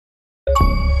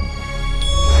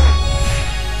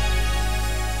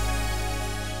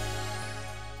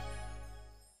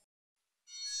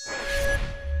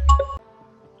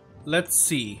let's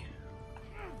see.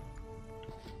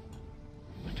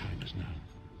 The time is now.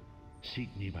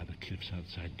 Seek me by the cliffs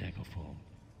outside Daggerfall.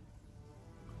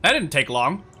 That didn't take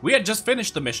long. We had just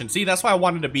finished the mission. See, that's why I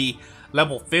wanted to be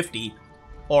level 50.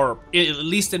 Or at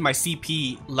least in my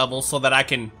CP level so that I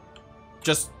can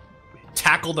just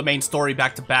tackle the main story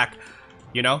back to back.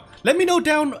 You know? Let me know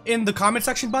down in the comment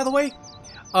section, by the way,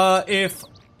 if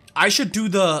I should do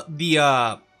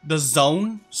the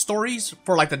zone stories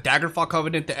for like the Daggerfall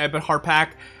Covenant, the Ebonheart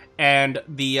Pack, and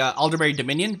the Aldermary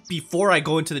Dominion before I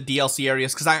go into the DLC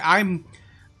areas, because I'm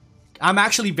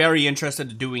actually very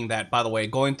interested in doing that, by the way,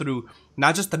 going through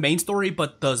not just the main story,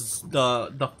 but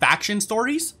the faction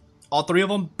stories, all three of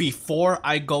them, before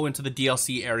I go into the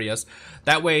DLC areas.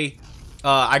 That way,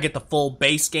 I get the full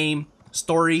base game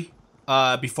story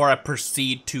before I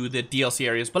proceed to the DLC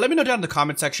areas. But let me know down in the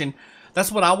comment section.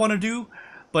 That's what I want to do.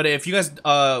 But if you guys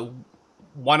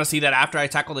want to see that after I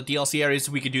tackle the DLC areas,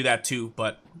 we could do that too.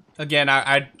 But again,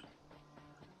 I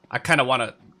kind of want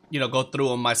to, you know, go through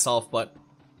them myself, but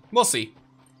we'll see.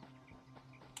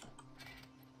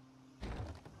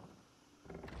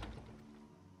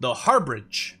 The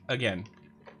Harborage again.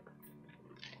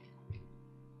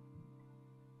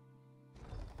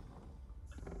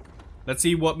 Let's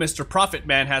see what Mr. Prophet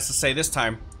Man has to say this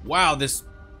time. Wow, this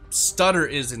stutter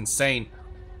is insane.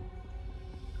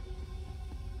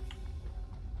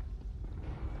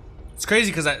 It's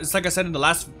crazy because it's like I said in the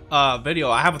last video,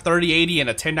 I have a 3080 and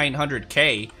a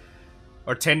 10900K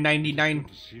or 1099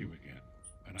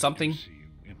 something. See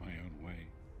you in my own way.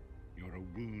 You're a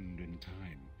wound in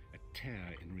time, a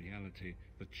tear in reality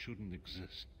that shouldn't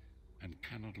exist and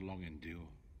cannot long endure.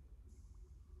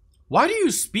 Why do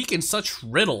you speak in such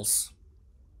riddles,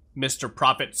 Mr.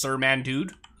 Prophet Sir Man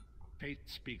Dude? Fate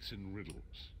speaks in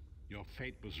riddles. Your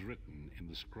fate was written in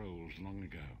the scrolls long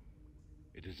ago.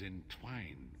 It is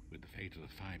entwined with the fate of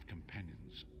the 5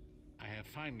 companions. I have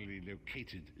finally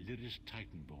located Lyris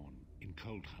TITANBORN in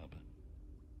Cold Harbor.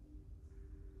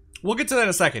 We'll get to that in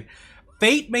a second.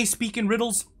 Fate may speak in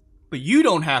riddles, but you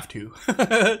don't have to.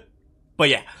 But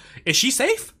yeah, is she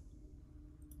safe?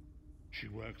 She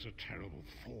works a terrible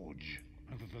forge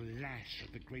under the lash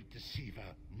of the great deceiver,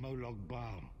 Molag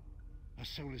Bal. Her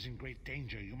soul is in great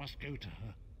danger. You must go to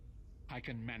her. I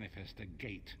can manifest a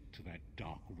gate to that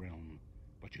dark realm,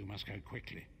 but you must go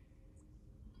quickly.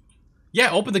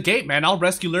 Yeah, open the gate, man. I'll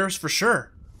rescue Lyris for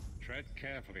sure. Tread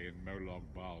carefully in Molag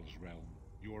Bal's realm.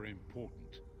 You are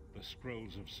important. The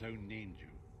scrolls have so named you.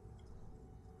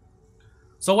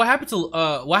 So what happened to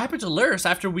Lyris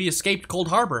after we escaped Cold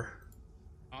Harbor?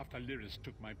 After Lyris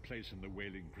took my place in the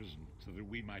Wailing Prison so that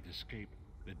we might escape,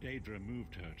 the Daedra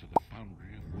moved her to the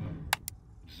Foundry of Woe.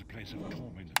 It is a place of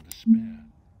torment and despair.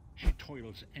 She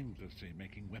toils endlessly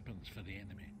making weapons for the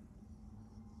enemy.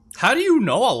 How do you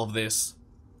know all of this?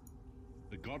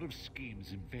 The god of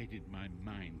schemes invaded my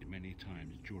mind many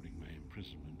times during my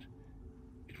imprisonment.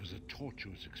 It was a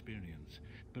tortuous experience,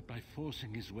 but by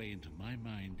forcing his way into my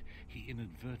mind, he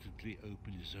inadvertently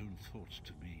opened his own thoughts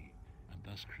to me, and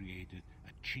thus created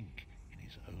a chink in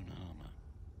his own armor.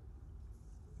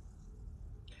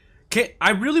 Okay,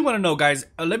 I really want to know, guys.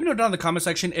 Let me know down in the comment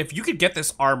section if you could get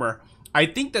this armor. I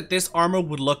think that this armor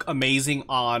would look amazing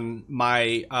on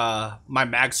my my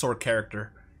Magsword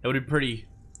character. It would be pretty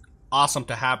awesome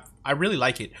to have. I really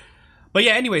like it. But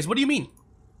yeah, anyways, what do you mean?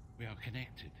 We are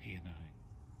connected, he and I.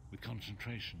 With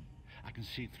concentration, I can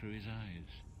see through his eyes.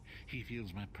 He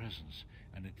feels my presence,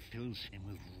 and it fills him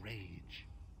with rage.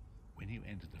 When you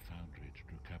enter the Foundry to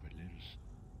recover Lyris,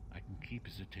 I can keep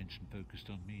his attention focused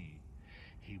on me.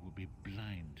 He will be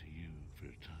blind to you for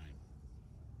a time.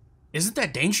 Isn't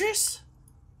that dangerous?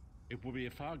 It will be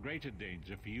a far greater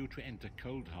danger for you to enter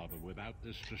Cold Harbor without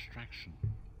this distraction.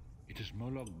 It is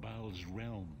Molag Bal's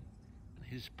realm, and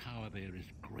his power there is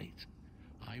great.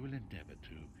 I will endeavor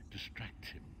to distract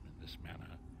him in this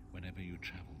manner whenever you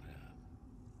travel there.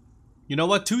 You know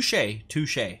what? Touche.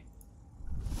 Touche.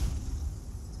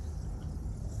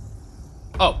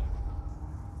 Oh.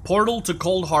 Portal to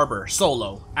Cold Harbor.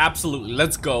 Solo. Absolutely.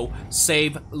 Let's go.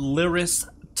 Save Lyris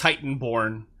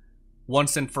TITANBORN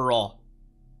once and for all.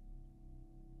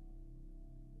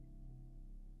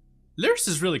 Lyris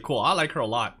is really cool. I like her a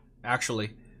lot,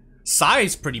 actually.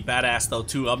 Sai's pretty badass, though,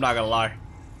 too. I'm not gonna lie.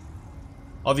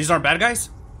 Oh, these aren't bad guys?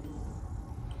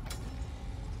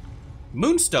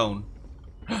 Moonstone.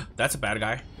 That's a bad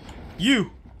guy.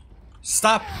 You!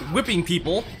 Stop whipping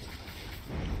people.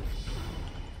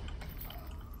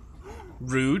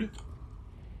 Rude.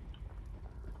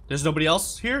 There's nobody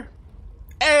else here?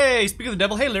 Hey, speak of the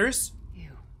devil. Hey, Lyris.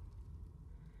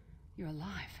 You're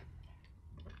alive.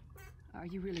 Are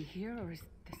you really here, or is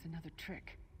this another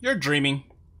trick? You're dreaming.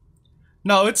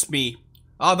 No, it's me.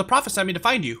 The prophet sent me to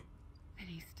find you. And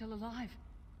he's still alive.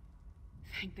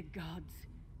 Thank the gods.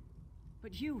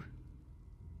 But you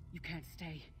can't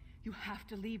stay. You have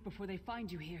to leave before they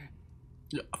find you here.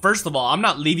 First of all, I'm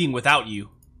not leaving without you.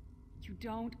 You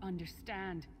don't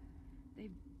understand.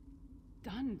 They've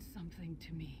done something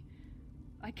to me.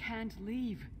 I can't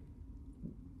leave.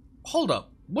 Hold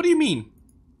up. What do you mean?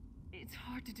 It's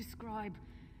hard to describe.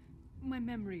 My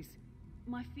memories,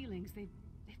 my feelings, they've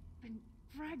been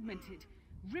fragmented,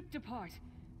 ripped apart.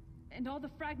 And all the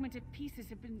fragmented pieces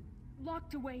have been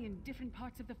locked away in different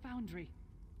parts of the foundry.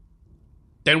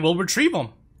 Then we'll retrieve them.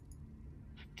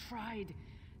 I've tried.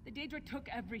 The Daedra took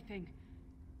everything.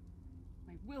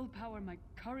 My willpower, my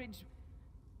courage,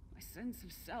 my sense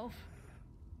of self.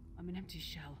 I'm an empty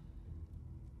shell.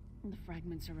 And the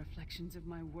fragments are reflections of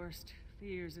my worst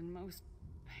fears and most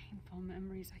painful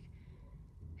memories.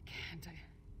 I can't.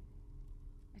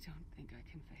 I don't think I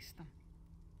can face them.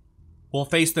 We'll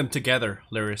face them together,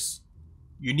 Lyris.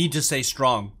 You need to stay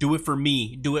strong. Do it for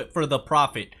me. Do it for the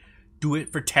prophet. Do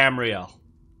it for Tamriel.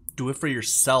 Do it for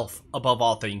yourself above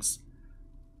all things.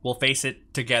 We'll face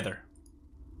it together.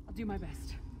 I'll do my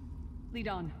best. Lead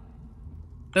on.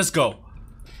 Let's go.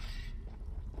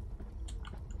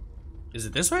 Is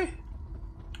it this way?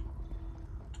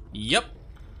 Yep.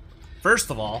 First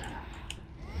of all...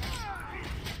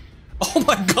 Oh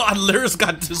my god, Lyris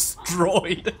got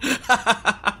destroyed.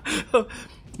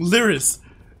 Lyris,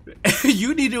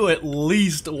 you need to at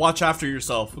least watch after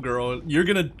yourself, girl. You're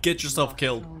gonna get yourself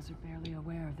killed. Souls are barely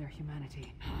aware of their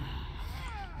humanity.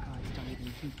 Gods don't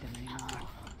even beat them anymore.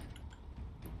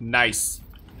 Nice.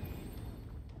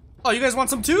 Oh, you guys want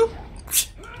some too?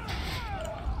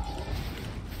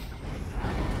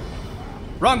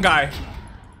 Wrong guy.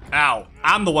 Ow.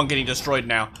 I'm the one getting destroyed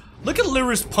now. Look at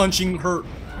Lyris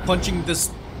punching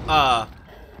this,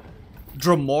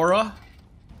 Dramora.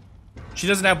 She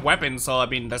doesn't have weapons, so I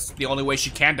mean, that's the only way she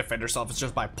can defend herself is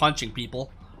just by punching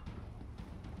people.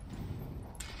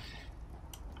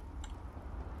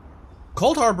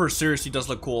 Cold Harbor seriously does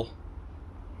look cool.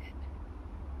 It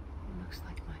looks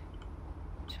like my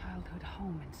childhood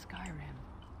home in Skyrim.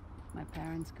 My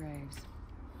parents' graves.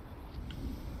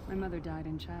 My mother died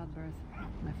in childbirth.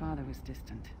 My father was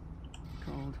distant.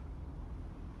 Cold.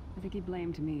 I think he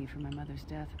blamed me for my mother's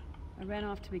death. I ran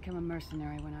off to become a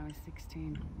mercenary when I was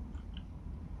 16.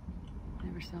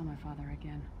 Never saw my father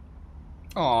again.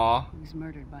 Aww. He was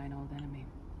murdered by an old enemy.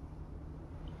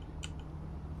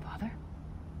 Father?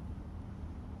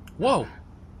 Whoa.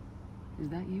 Is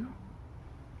that you?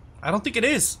 I don't think it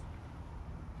is.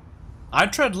 I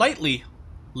tread lightly,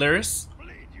 Lyris.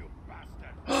 Bleed, you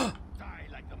bastard! Die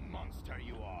like the monster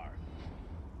you are.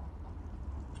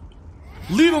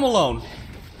 Leave him alone.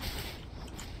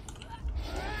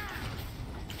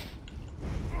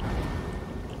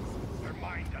 Their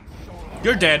mind and soul are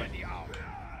You're dead. already out.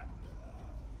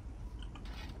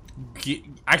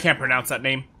 I can't pronounce that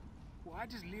name. Why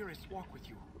does Lyris walk with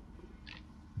you?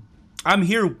 I'm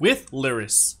here with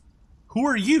Lyris. Who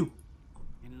are you?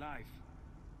 In life,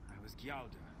 I was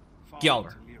Gyalda, father Gyalda.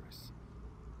 to Lyris.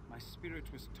 My spirit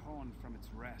was torn from its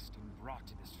rest and brought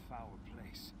to this foul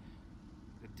place.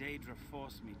 The Daedra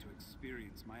forced me to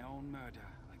experience my own murder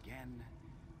again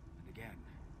and again.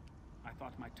 I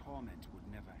thought my torment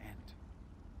would never end.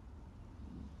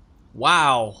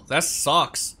 Wow, that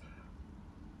sucks.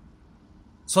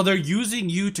 So they're using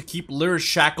you to keep Lyris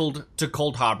shackled to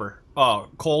Cold Harbor.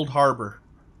 Cold Harbor.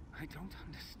 I don't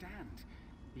understand.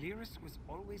 Lyris was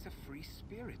always a free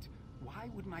spirit. Why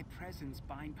would my presence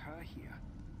bind her here?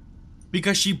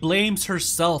 Because she blames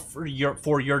herself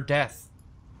for your death.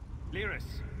 Lyris,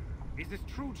 is this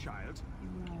true, child? You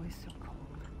were always so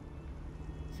cold.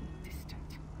 So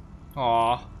distant.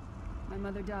 Aw. My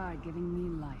mother died giving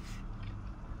me life.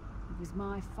 It was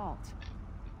my fault.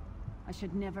 I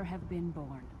should never have been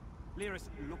born. Lyris,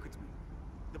 look at me.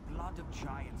 The blood of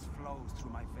giants flows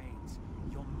through my veins.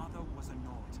 Your mother was a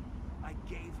Nord. I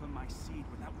gave her my seed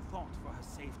without thought for her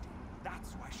safety.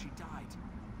 That's why she died.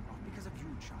 Not because of you,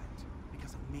 child.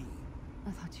 Because of me.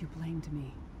 I thought you blamed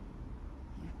me.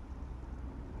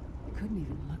 You couldn't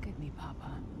even look at me,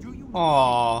 Papa. Do you?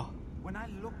 Aww. When I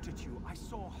looked at you, I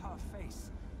saw her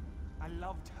face. I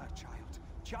loved her, child.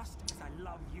 Just as I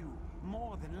love you.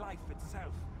 More than life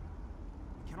itself.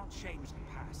 We cannot change the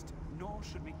past, nor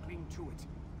should we cling to it.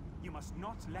 You must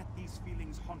not let these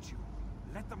feelings haunt you.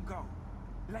 Let them go.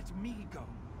 Let me go.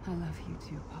 I love you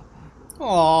too, Papa.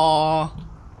 Aww.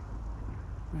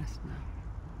 Rest now.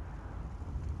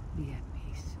 Be at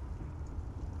peace.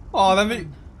 Aw, Come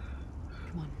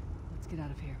on, let's get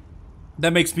out of here.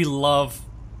 that makes me love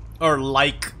or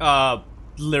like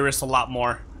Lyris a lot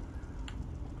more.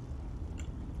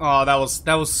 Oh, that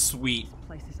was sweet. This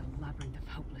place is a labyrinth of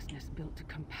hopelessness built to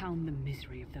compound the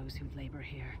misery of those who labor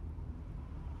here.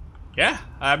 Yeah,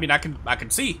 I mean, I can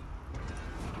see.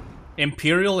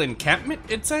 Imperial encampment,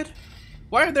 it said?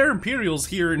 Why are there Imperials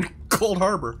here in Cold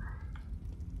Harbor?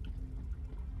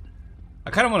 I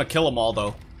kind of want to kill them all,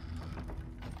 though.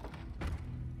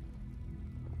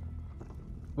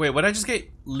 Wait, what did I just get?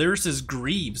 Lyris's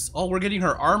greaves. Oh, we're getting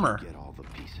her armor. Get all the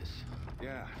pieces.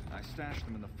 Yeah, I stashed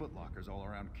them in the footlockers all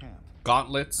around camp.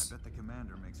 Gauntlets. I bet the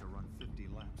commander makes her run 50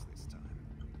 laps this time.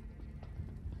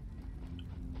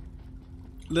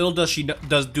 Little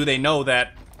do they know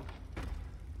that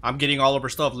I'm getting all of her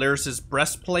stuff. Lyris's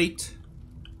breastplate.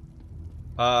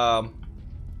 Alright,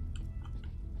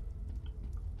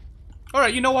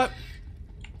 you know what?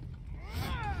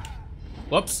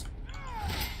 Whoops.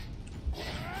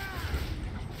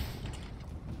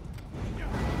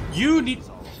 You need...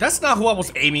 That's not who I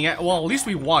was aiming at. Well, at least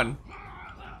we won.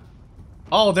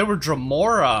 Oh, they were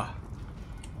Dremora.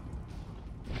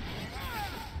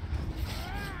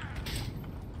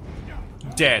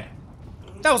 Dead.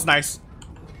 That was nice.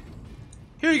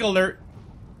 Here you go, Lyr.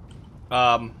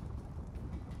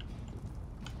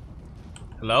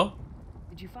 Hello?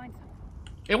 Did you find something?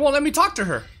 It won't let me talk to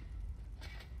her.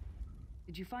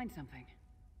 Did you find something?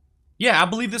 Yeah, I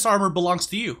believe this armor belongs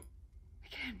to you. I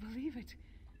can't believe it.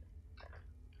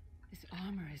 This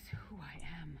armor is who I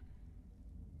am.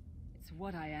 It's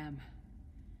what I am.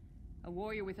 A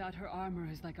warrior without her armor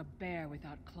is like a bear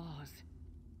without claws.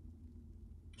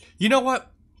 You know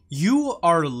what? You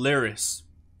are Lyris.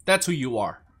 That's who you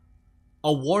are.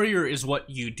 A warrior is what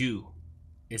you do.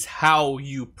 Is how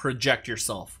you project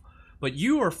yourself. But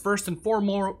you are first and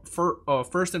foremost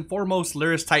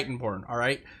Lyris Titanborn,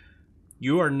 alright?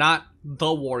 You are not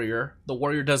the warrior. The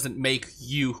warrior doesn't make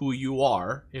you who you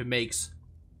are. It makes...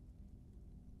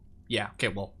 Yeah, okay,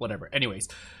 well, whatever. Anyways,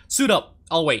 suit up.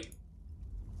 I'll wait.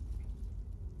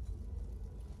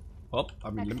 Oh,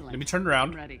 I mean, let me turn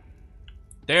around. I'm ready.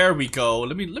 There we go.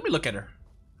 Let me look at her.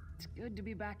 It's good to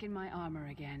be back in my armor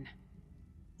again.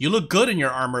 You look good in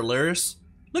your armor, Lyris.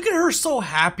 Look at her, so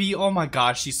happy. Oh my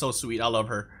gosh, she's so sweet. I love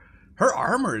her. Her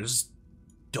armor is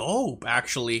dope,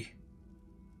 actually.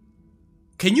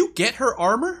 Can you get her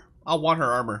armor? I want her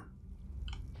armor.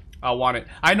 I want it.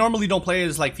 I normally don't play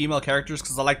as like female characters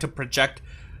because I like to project,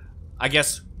 I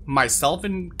guess, myself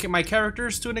in my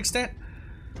characters to an extent.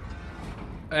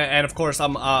 And of course,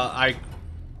 I'm a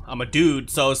dude,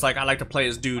 so it's like I like to play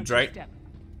as dudes, right?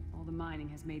 All the mining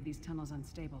has made these tunnels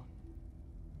unstable.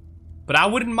 But I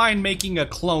wouldn't mind making a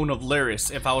clone of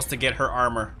Lyris if I was to get her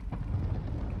armor.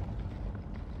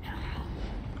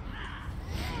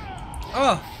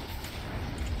 Ugh.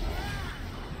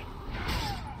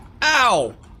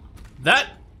 Ow! That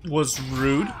was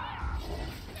rude.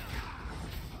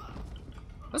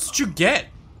 That's what you get.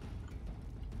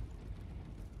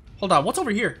 Hold on, what's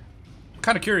over here? I'm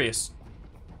kind of curious.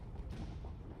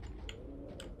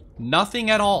 Nothing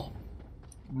at all.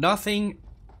 Nothing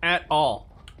at all.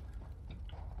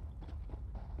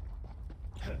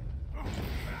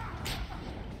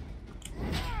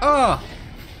 I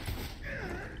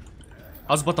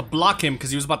was about to block him because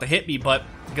he was about to hit me, but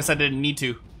I guess I didn't need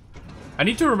to. I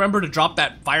need to remember to drop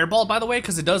that fireball, by the way,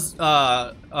 because it does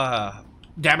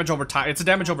damage over time. It's a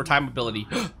damage over time ability.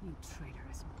 You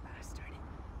traitorous bastard.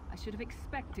 I should have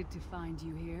expected to find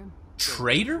you here.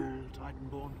 Traitor? Fool,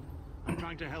 Titanborn. I'm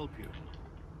trying to help you.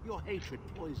 Your hatred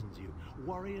poisons you.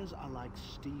 Warriors are like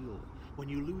steel. When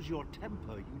you lose your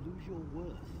temper, you lose your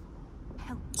worth.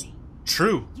 Help me.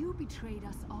 True. You betrayed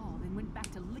us all and went back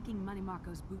to licking Manny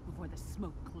Marco's boot before the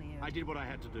smoke cleared. I did what I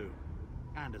had to do.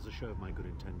 And as a show of my good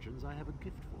intentions, I have a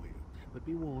gift for you. But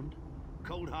be warned,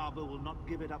 Cold Harbor will not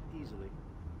give it up easily.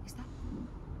 Is that...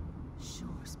 Sure,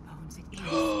 Bones, it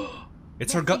is.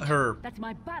 It's her gun. Her. That's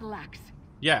my battle axe.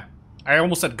 Yeah. I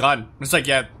almost said gun. It's like,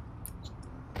 yeah.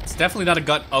 It's definitely not a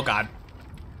gun. Oh, God.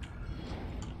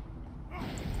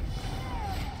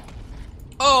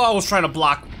 Oh, I was trying to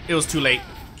block. It was too late.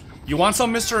 You want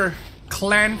some, Mr.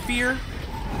 Clanfear?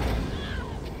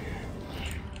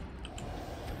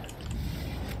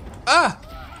 Ah!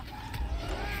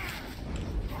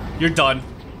 You're done.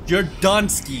 You're done,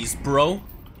 skis, bro.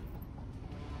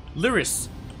 Lyris,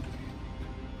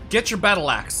 get your battle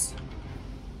axe.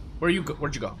 Where'd you go?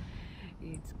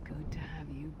 It's good to have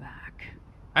you back.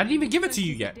 I didn't even give it to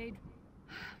you yet.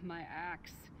 My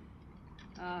axe.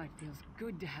 Ah, it feels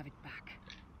good to have it back.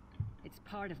 It's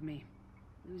part of me.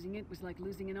 Losing it was like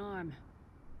losing an arm.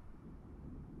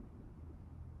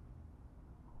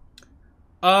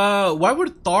 Why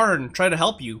would Tharn try to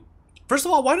help you? First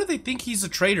of all, why do they think he's a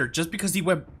traitor just because he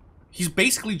went... He's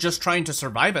basically just trying to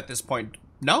survive at this point.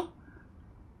 No?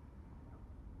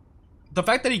 The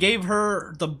fact that he gave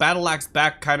her the battle axe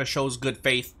back kind of shows good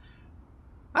faith.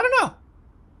 I don't know.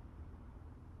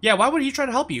 Yeah, why would he try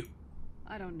to help you?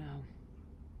 I don't know.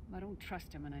 I don't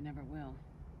trust him and I never will.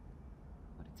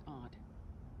 But it's odd.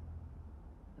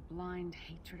 The blind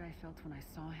hatred I felt when I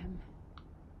saw him.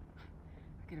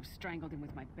 I could have strangled him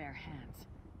with my bare hands.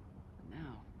 But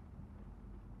now,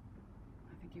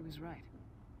 I think he was right.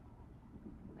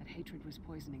 That hatred was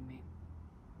poisoning me.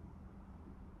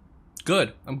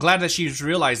 Good. I'm glad that she's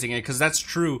realizing it, because that's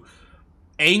true.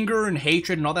 Anger and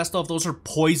hatred and all that stuff, those are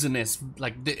poisonous.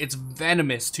 Like, it's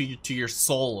venomous to your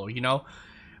soul, you know?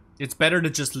 It's better to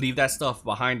just leave that stuff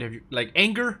behind. Like,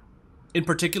 anger, in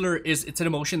particular, it's an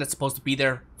emotion that's supposed to be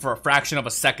there for a fraction of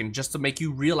a second, just to make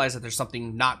you realize that there's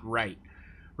something not right,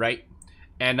 right?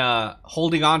 And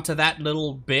holding on to that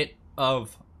little bit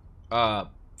of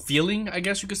feeling, I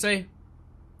guess you could say,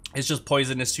 is just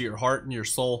poisonous to your heart and your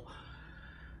soul.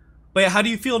 But yeah, how do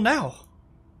you feel now?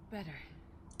 Better.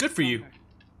 Good for you.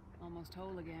 Almost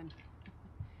whole again.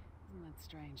 Isn't that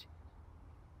strange?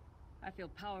 I feel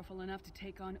powerful enough to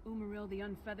take on Umaril the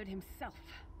Unfeathered himself.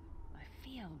 I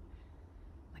feel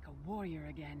like a warrior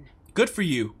again. Good for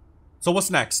you. So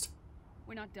what's next?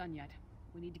 We're not done yet.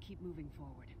 We need to keep moving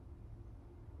forward.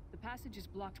 The passage is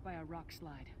blocked by a rock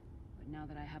slide. But now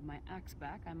that I have my axe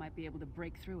back, I might be able to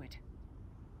break through it.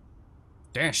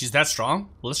 Damn, she's that strong?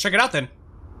 Well, let's check it out then.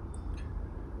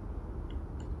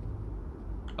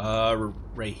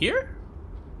 Right here?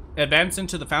 Advance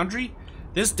into the foundry?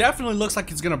 This definitely looks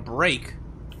like it's gonna break.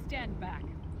 Stand back.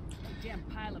 The damn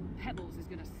pile of pebbles is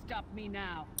gonna stop me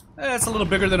now. It's a little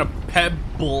bigger than a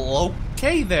pebble.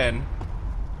 Okay, then.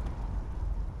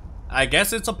 I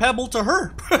guess it's a pebble to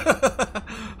her.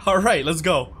 Alright, let's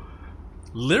go.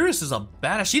 Lyris is a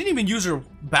badass. She didn't even use her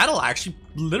battle axe. She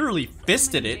literally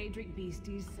fisted it. Daedric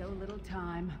beasties, so little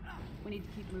time. We need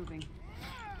to keep moving.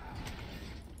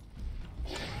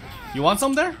 You want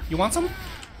some there? You want some?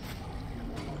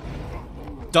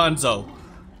 Dunzo.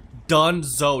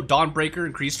 Dunzo. Dawnbreaker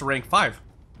increased to rank 5.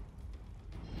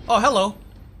 Oh, hello.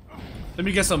 Let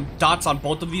me get some dots on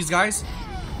both of these guys.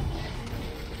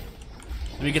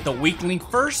 Let me get the weakling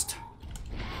first.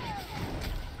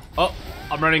 Oh,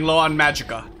 I'm running low on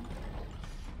magicka.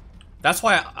 That's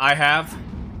why I have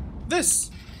this.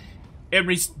 It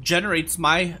regenerates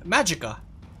my magicka.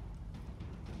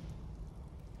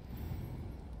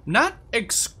 Not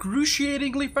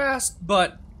excruciatingly fast,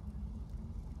 but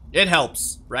it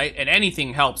helps, right? And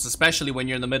anything helps, especially when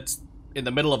you're in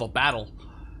the middle of a battle.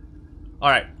 All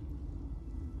right,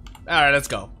 let's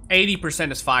go.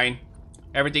 80% is fine.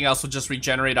 Everything else will just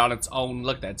regenerate on its own.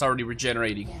 Look, that's already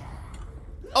regenerating.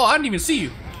 Oh, I didn't even see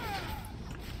you.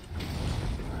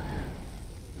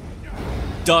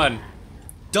 Done.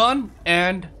 Done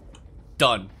and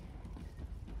done.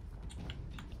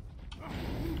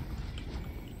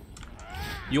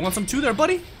 You want some too there,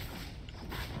 buddy?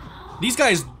 These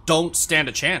guys don't stand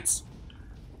a chance.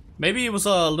 Maybe it was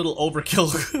a little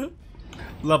overkill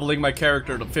leveling my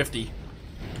character to 50.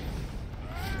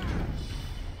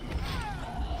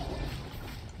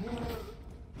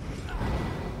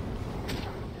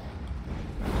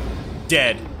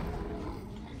 Dead.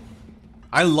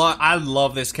 I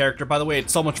love this character, by the way.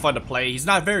 It's so much fun to play. He's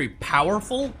not very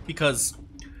powerful because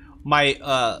my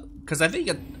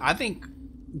I think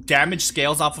damage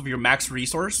scales off of your max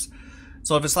resource.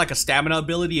 So if it's like a stamina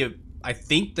ability, I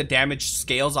think the damage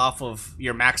scales off of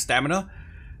your max stamina.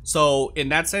 So in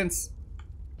that sense,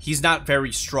 he's not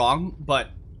very strong,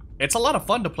 but it's a lot of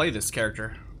fun to play this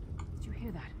character. Did you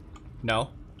hear that?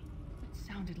 No. It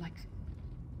sounded like...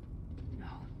 No.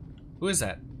 Who is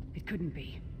that? It couldn't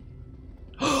be.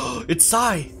 It's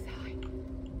Sai. Sai.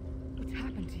 What's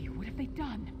happened to you? What have they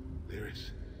done?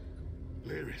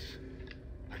 Lyris,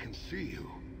 I can see you.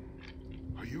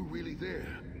 Are you really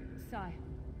there? Sai,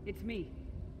 it's me.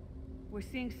 We're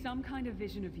seeing some kind of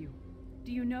vision of you.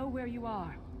 Do you know where you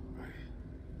are?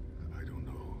 I don't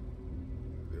know.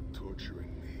 They're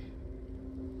torturing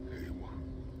me. They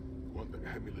want the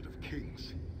Amulet of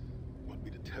Kings. Want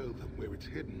me to tell them where it's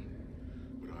hidden.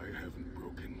 But I haven't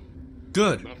broken.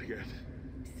 Good. Not yet.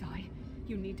 Sai,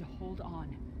 you need to hold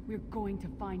on. We're going to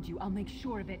find you. I'll make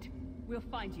sure of it. We'll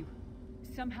find you.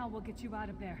 Somehow we'll get you out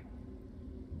of there.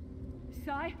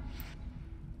 Sai?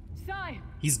 Sai!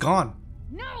 He's gone.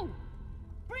 No!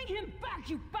 Bring him back,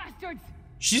 you bastards!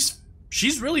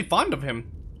 She's really fond of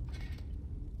him.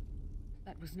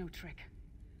 That was no trick.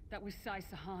 That was Sai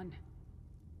Sahan.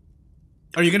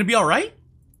 Are you gonna be alright?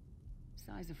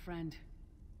 Sai's a friend.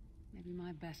 Maybe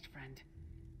my best friend.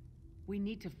 We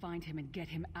need to find him and get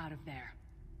him out of there.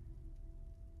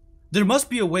 There must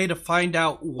be a way to find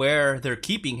out where they're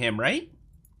keeping him, right?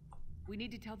 We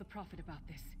need to tell the Prophet about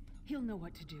this. He'll know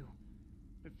what to do.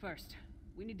 But first,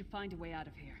 we need to find a way out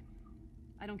of here.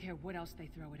 I don't care what else they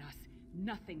throw at us.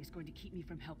 Nothing's going to keep me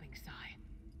from helping Sai.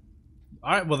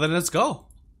 Alright, well then let's go.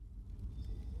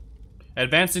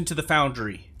 Advance into the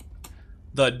foundry.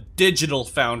 The digital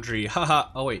foundry. Haha.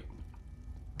 Oh wait.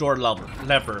 Door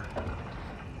lever.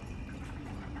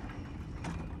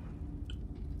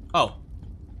 Oh.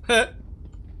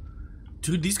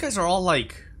 Dude, these guys are all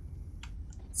like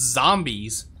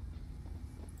zombies.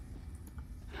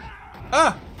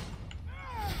 Ah!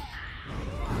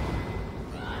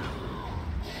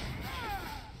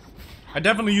 I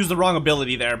definitely used the wrong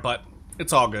ability there, but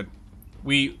it's all good.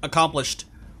 We accomplished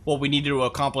what we needed to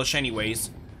accomplish anyways.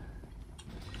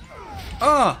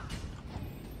 Ah!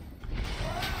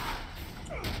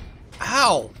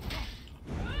 Ow!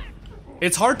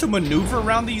 It's hard to maneuver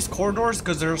around these corridors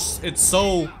because it's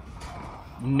so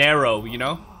narrow, you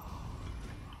know?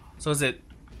 So is it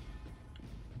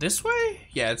this way?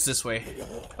 Yeah, it's this way.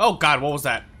 Oh god, what was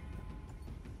that?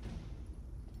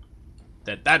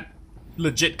 That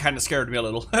legit kind of scared me a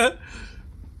little.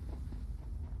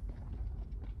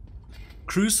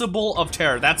 Crucible of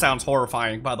Terror. That sounds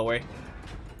horrifying, by the way.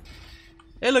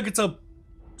 Hey, look, it's a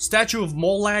statue of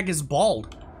Molag is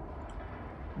bald.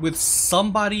 With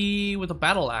somebody with a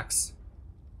battle axe.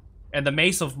 And the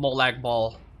mace of Molag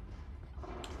Bal.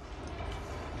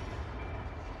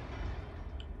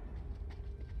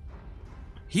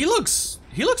 He looks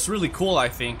really cool, I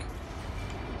think.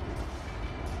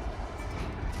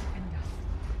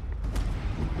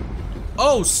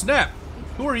 Oh, snap!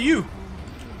 Who are you?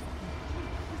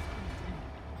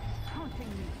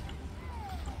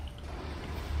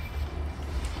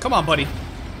 Come on, buddy.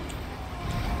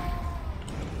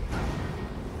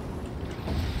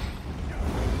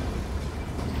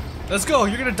 Let's go.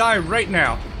 You're gonna die right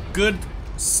now. Good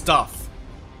stuff.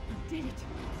 We did it.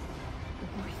 The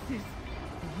voices,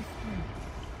 the whispering.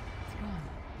 It's gone.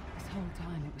 This whole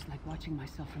time it was like watching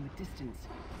myself from a distance.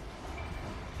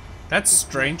 That's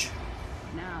strange.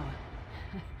 Now,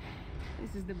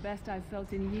 this is the best I've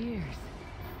felt in years.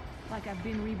 Like I've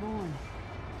been reborn.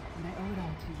 And I owe it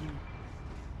all to you.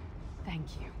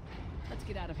 Thank you. Let's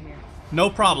get out of here. No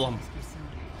problem.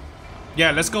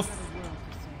 Yeah, let's go.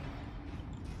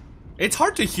 It's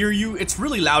hard to hear you. It's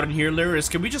really loud in here, Lyris.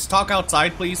 Can we just talk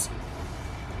outside, please?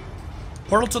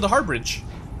 Portal to the Harbridge.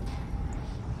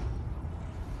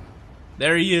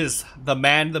 There he is. The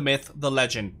man, the myth, the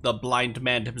legend. The blind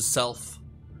man himself.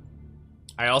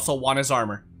 I also want his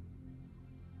armor.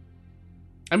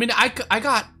 I mean, I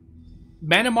got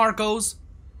Mana Marco's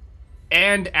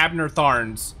and Abner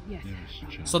Tharn's. Yes.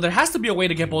 So there has to be a way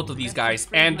to get both of these guys.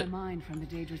 And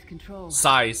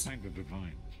size. Thank the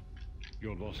divines.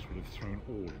 Your loss would have thrown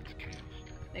all into chaos.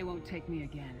 They won't take me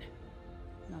again.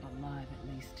 Not alive,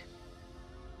 at least.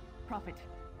 Prophet,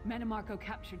 Mana Marco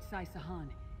captured Sai Sahan.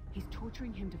 He's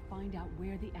torturing him to find out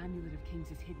where the Amulet of Kings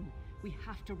is hidden. We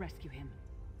have to rescue him.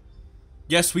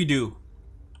 Yes, we do.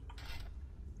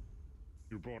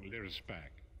 You brought Lyris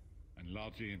back, and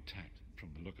largely intact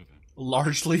from the look of her.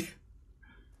 Largely?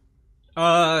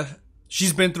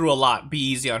 She's been through a lot. Be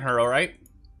easy on her, alright?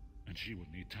 And she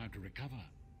would need time to recover.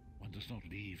 One does not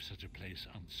leave such a place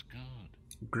unscarred.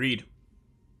 Agreed.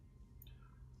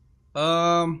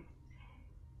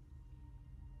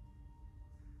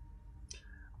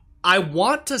 I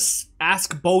want to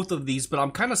ask both of these, but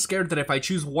I'm kind of scared that if I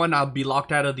choose one, I'll be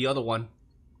locked out of the other one.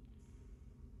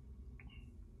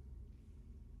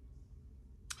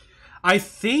 I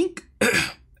think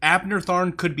Abner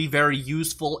Tharn could be very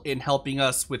useful in helping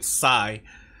us with Sai.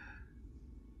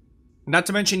 Not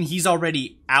to mention, he's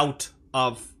already out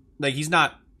of... Like, he's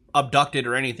not abducted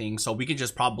or anything, so we can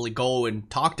just probably go and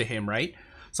talk to him, right?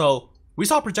 So, we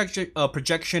saw a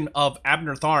projection of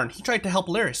Abner Tharn. He tried to help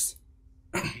Lyris.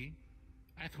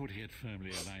 I thought he had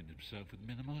firmly aligned himself with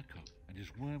Mana Marco and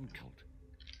his worm cult.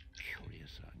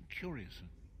 Curiouser and curiouser.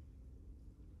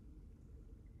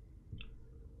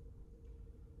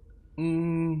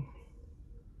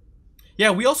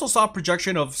 Yeah, we also saw a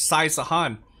projection of Sai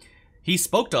Sahan. He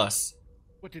spoke to us.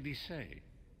 What did he say?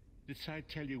 Did Sai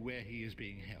tell you where he is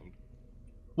being held?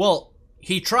 Well,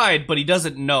 he tried, but he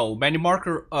doesn't know. Mana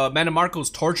Marco's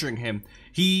torturing him.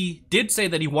 He did say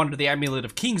that he wanted the Amulet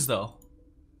of Kings, though.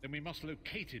 Then we must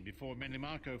locate him before Mana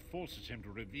Marco forces him to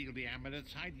reveal the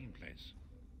amulet's hiding place.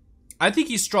 I think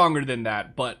he's stronger than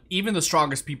that, but even the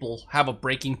strongest people have a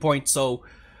breaking point, so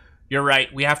you're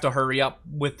right. We have to hurry up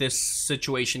with this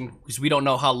situation, because we don't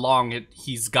know how long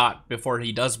he's got before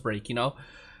he does break, you know?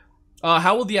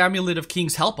 How will the Amulet of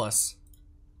Kings help us?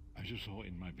 As you saw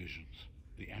in my visions,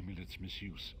 the amulet's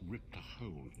misuse ripped a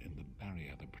hole in the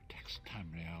barrier that protects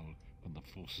Tamriel from the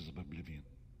forces of oblivion.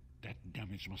 That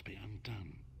damage must be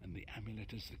undone, and the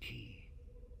amulet is the key.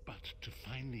 But to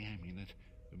find the amulet,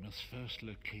 we must first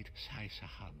locate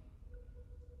Sai-Sahan.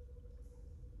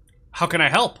 How can I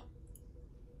help?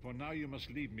 For now you must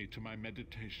leave me to my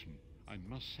meditation. I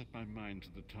must set my mind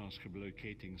to the task of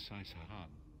locating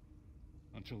Sai-Sahan.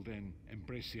 Until then,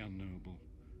 embrace the unknowable.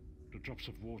 The drops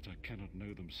of water cannot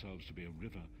know themselves to be a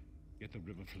river, yet the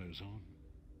river flows on.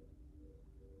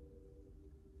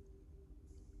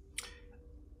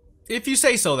 If you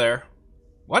say so there.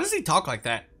 Why does he talk like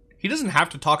that? He doesn't have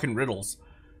to talk in riddles.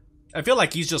 I feel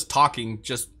like he's just talking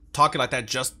like that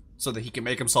just so that he can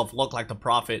make himself look like the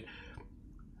prophet.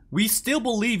 We still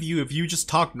believe you if you just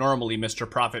talk normally, Mr.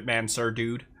 Prophet Man, sir,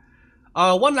 dude.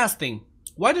 One last thing.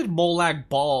 Why did Molag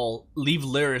Bal leave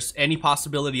Lyris any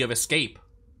possibility of escape?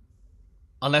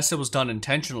 Unless it was done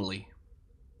intentionally.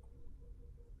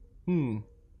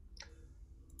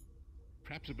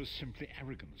 Perhaps it was simply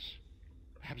arrogance.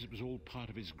 Perhaps it was all part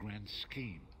of his grand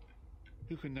scheme.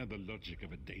 Who can know the logic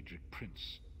of a Daedric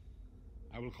prince?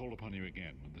 I will call upon you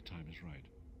again when the time is right.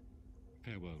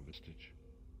 Farewell, Vistage.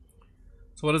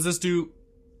 So what does this do?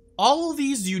 All of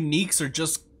these uniques are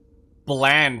just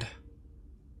bland.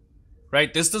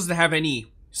 Right? This doesn't have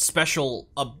any special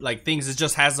like things. It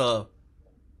just has the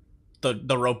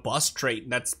robust trait,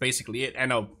 and that's basically it.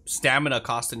 And a stamina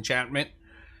cost enchantment,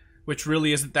 which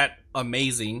really isn't that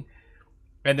amazing.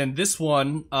 And then this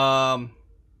one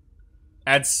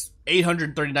adds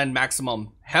 839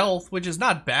 maximum health, which is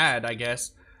not bad, I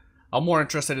guess. I'm more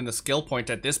interested in the skill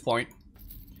point at this point.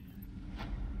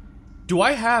 Do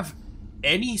I have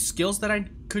any skills that I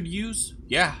could use?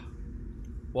 Yeah.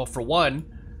 Well, for one,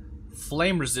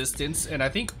 flame resistance, and I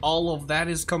think all of that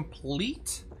is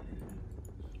complete.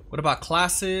 What about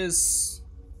classes?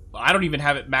 I don't even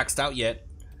have it maxed out yet.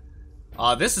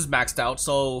 This is maxed out,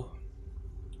 so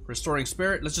restoring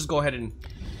spirit. Let's just go ahead and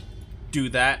do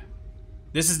that.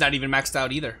 This is not even maxed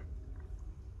out either.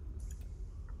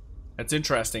 That's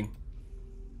interesting.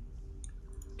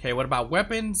 Okay, what about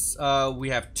weapons? We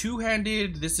have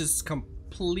two-handed. This is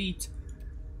complete.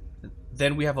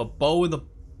 Then we have a bow in the...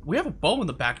 We have a bow in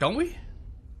the back, don't we?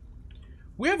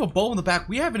 We have a bow in the back.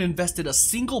 We haven't invested a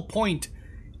single point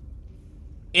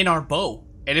in our bow,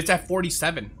 and it's at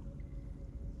 47.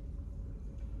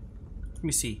 Let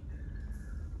me see.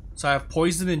 So I have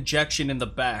poison injection in the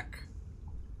back.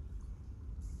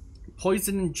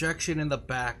 Poison injection in the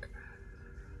back.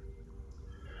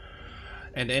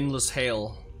 And endless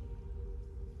hail.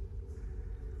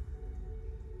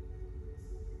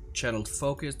 Channeled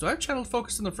focus. Do I have channeled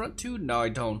focus in the front too? No, I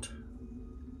don't.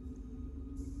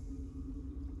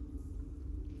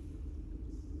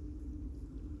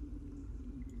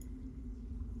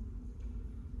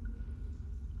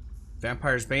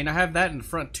 Vampire's Bane. I have that in the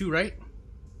front too, right?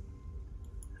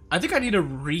 I think I need to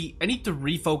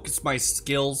refocus my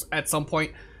skills at some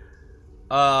point.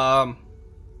 I'll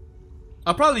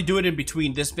probably do it in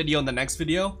between this video and the next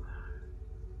video.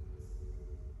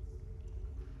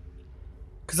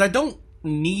 Because I don't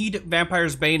need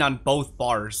Vampire's Bane on both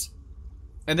bars.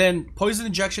 And then Poison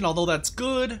Injection, although that's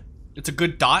good, it's a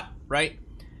good dot, right?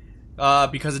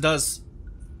 Because it does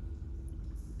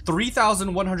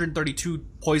 3,132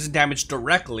 poison damage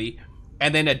directly,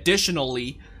 and then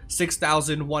additionally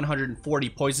 6,140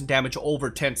 poison damage over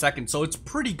 10 seconds. So it's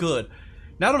pretty good.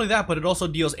 Not only that, but it also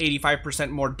deals 85%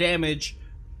 more damage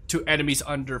to enemies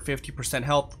under 50%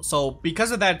 health. So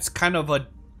because of that, it's kind of a...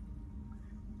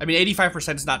 I mean,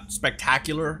 85% is not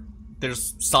spectacular.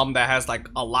 There's some that has like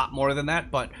a lot more than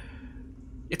that, but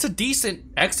it's a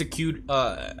decent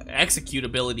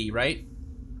executability, right?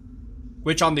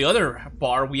 Which on the other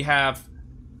bar we have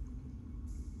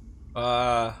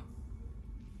yeah,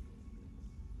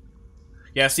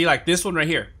 see, like this one right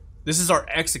here. This is our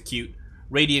execute.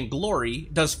 Radiant Glory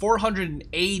does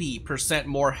 480%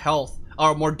 more health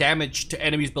or more damage to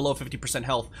enemies below 50%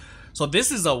 health. So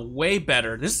this is a way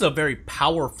better. This is a very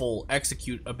powerful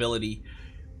execute ability,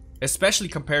 especially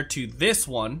compared to this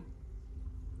one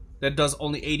that does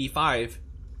only 85.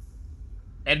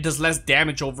 And it does less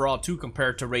damage overall too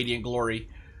compared to Radiant Glory.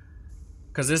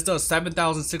 Because this does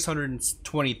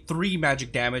 7,623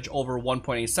 magic damage over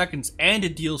 1.8 seconds. And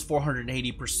it deals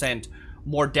 480%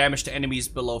 more damage to enemies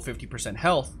below 50%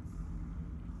 health.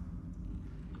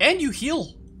 And you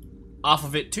heal off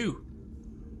of it too.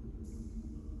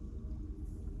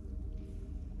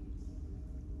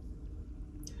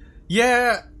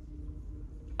 Yeah,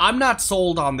 I'm not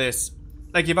sold on this.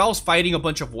 Like, if I was fighting a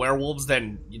bunch of werewolves,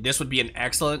 then this would be an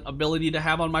excellent ability to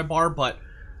have on my bar, but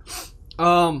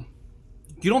You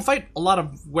don't fight a lot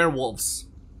of werewolves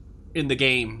in the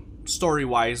game,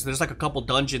 story-wise. There's like a couple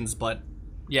dungeons, but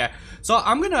yeah. So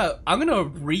I'm gonna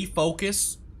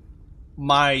refocus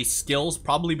my skills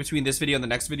probably between this video and the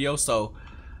next video. So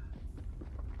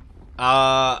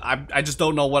I just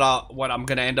don't know what I'm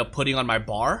gonna end up putting on my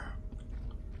bar.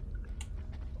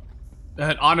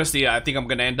 And honestly, I think I'm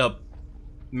gonna end up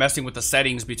messing with the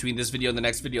settings between this video and the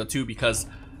next video too, because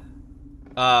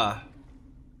what's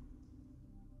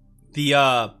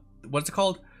it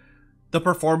called? The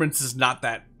performance is not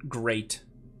that great,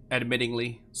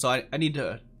 admittingly. So I need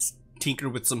to tinker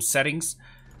with some settings.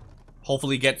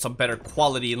 Hopefully get some better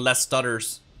quality and less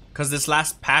stutters. Because this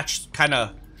last patch kind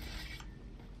of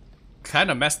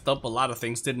messed up a lot of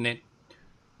things, didn't it?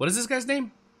 What is this guy's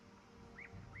name?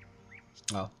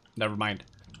 Oh, never mind.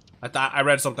 I thought I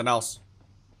read something else.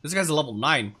 This guy's a level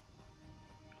 9.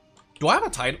 Do I have a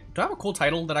title? Do I have a cool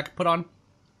title that I could put on?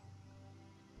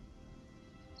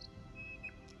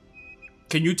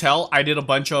 Can you tell I did a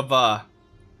bunch of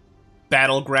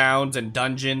battlegrounds and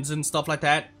dungeons and stuff like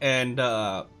that, and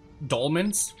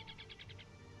dolmens?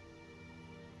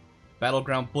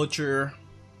 Battleground Butcher.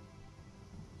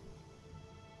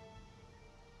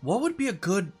 What would be a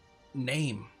good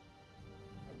name?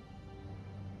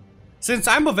 Since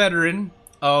I'm a veteran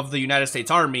of the United States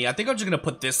Army, I think I'm just gonna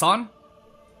put this on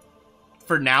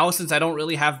for now, since I don't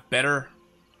really have better.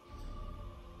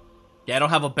 Yeah, I don't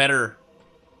have a better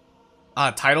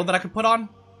title that I could put on.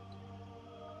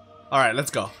 All right,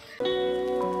 let's go.